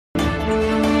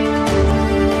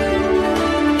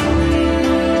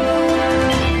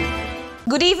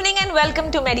Good evening and welcome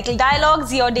to Medical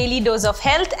Dialogues, your daily dose of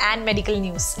health and medical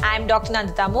news. I am Dr.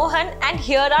 Nandita Mohan and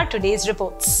here are today's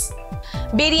reports.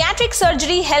 Bariatric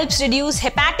surgery helps reduce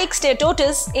hepatic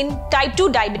steatosis in type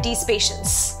 2 diabetes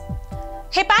patients.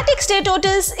 Hepatic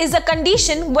steatosis is a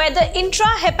condition where the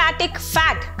intrahepatic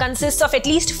fat consists of at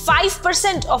least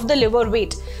 5% of the liver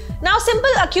weight. Now, simple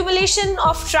accumulation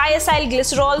of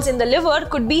triacylglycerols in the liver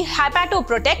could be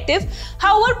hepatoprotective.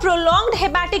 However, prolonged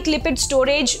hepatic lipid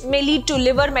storage may lead to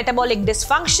liver metabolic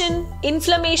dysfunction,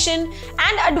 inflammation,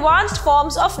 and advanced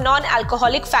forms of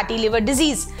non-alcoholic fatty liver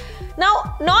disease.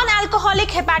 Now, non-alcoholic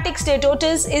hepatic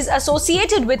steatosis is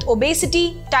associated with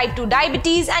obesity, type 2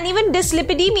 diabetes, and even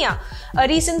dyslipidemia. A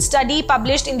recent study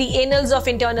published in the Annals of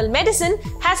Internal Medicine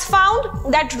has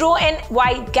found that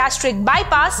Roux-en-Y gastric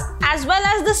bypass as well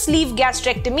as the sleeve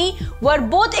gastrectomy were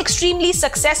both extremely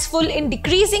successful in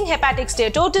decreasing hepatic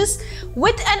steatosis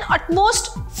with an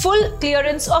utmost full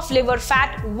clearance of liver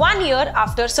fat 1 year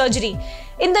after surgery.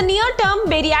 In the near term,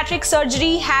 bariatric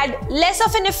surgery had less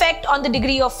of an effect on the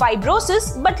degree of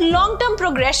fibrosis, but long-term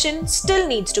progression still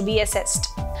needs to be assessed.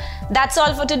 That's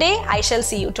all for today. I shall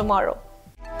see you tomorrow.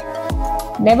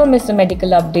 Never miss a medical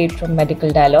update from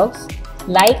Medical Dialogues.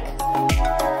 Like,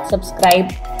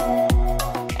 subscribe,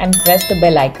 and press the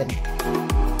bell icon.